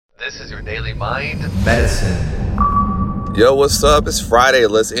This is your daily mind medicine. Yo, what's up? It's Friday.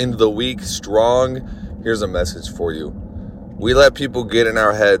 Let's end the week strong. Here's a message for you. We let people get in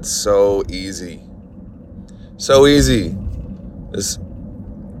our heads so easy. So easy.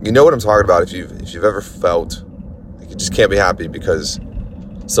 You know what I'm talking about if you've ever felt like you just can't be happy because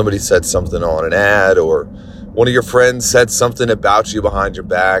somebody said something on an ad or one of your friends said something about you behind your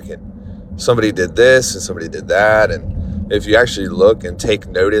back and somebody did this and somebody did that. And if you actually look and take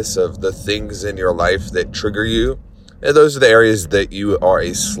notice of the things in your life that trigger you, and those are the areas that you are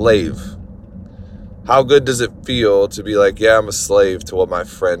a slave. How good does it feel to be like, yeah, I'm a slave to what my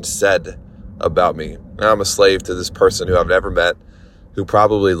friend said about me. I'm a slave to this person who I've never met, who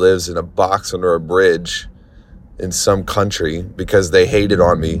probably lives in a box under a bridge in some country because they hated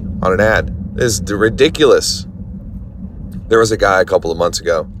on me on an ad. It's ridiculous. There was a guy a couple of months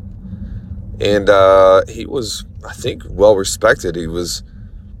ago, and he was, I think, well respected. He was,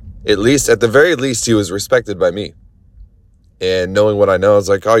 at the very least, he was respected by me. And knowing what I know, I was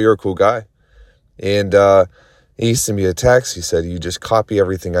like, oh, you're a cool guy. And he sent me a text. He said, you just copy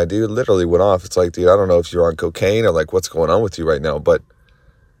everything I do. It literally went off. It's like, dude, I don't know if you're on cocaine or like what's going on with you right now. But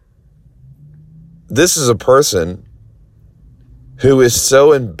this is a person who is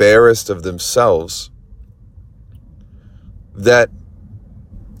so embarrassed of themselves that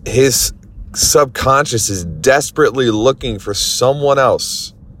his subconscious is desperately looking for someone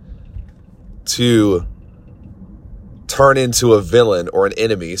else to turn into a villain or an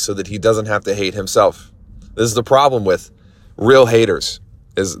enemy so that he doesn't have to hate himself. This is the problem with real haters,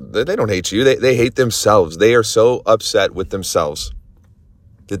 is that they don't hate you. They hate themselves. They are so upset with themselves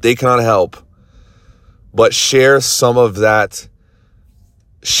that they cannot help but share some of that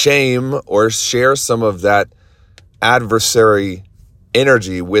shame or share some of that adversary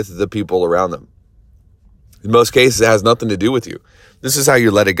energy with the people around them. In most cases, it has nothing to do with you. This is how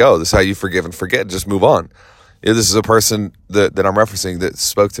you let it go. This is how you forgive and forget. Just move on. This is a person that I'm referencing that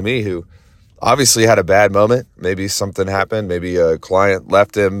spoke to me who obviously had a bad moment. Maybe something happened. Maybe a client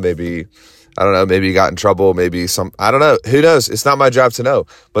left him. Maybe, I don't know, maybe he got in trouble. Maybe I don't know. Who knows? It's not my job to know.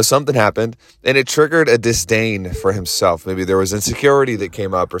 But something happened and it triggered a disdain for himself. Maybe there was insecurity that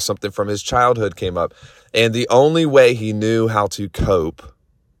came up or something from his childhood came up. And the only way he knew how to cope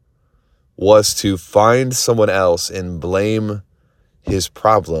was to find someone else and blame his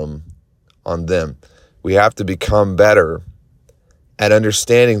problem on them. We have to become better at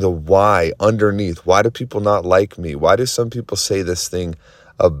understanding the why underneath. Why do people not like me? Why do some people say this thing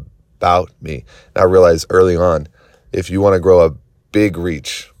about me? And I realized early on, if you want to grow a big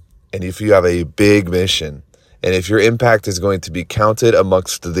reach and if you have a big mission, and if your impact is going to be counted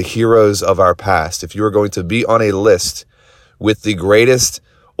amongst the heroes of our past, if you are going to be on a list with the greatest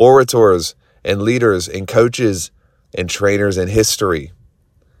orators and leaders and coaches and trainers in history,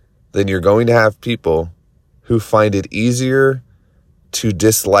 then you're going to have people who find it easier to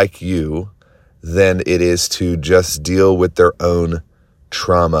dislike you than it is to just deal with their own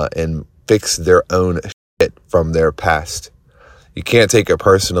trauma and fix their own shit from their past. You can't take it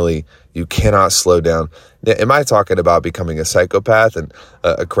personally. You cannot slow down. Now, am I talking about becoming a psychopath and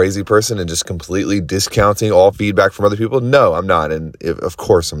a crazy person and just completely discounting all feedback from other people? No, I'm not. And of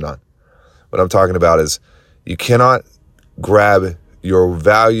course I'm not. What I'm talking about is you cannot grab your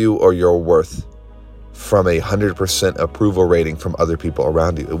value or your worth from 100% approval rating from other people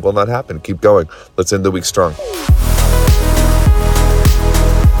around you. It will not happen. Keep going. Let's end the week strong.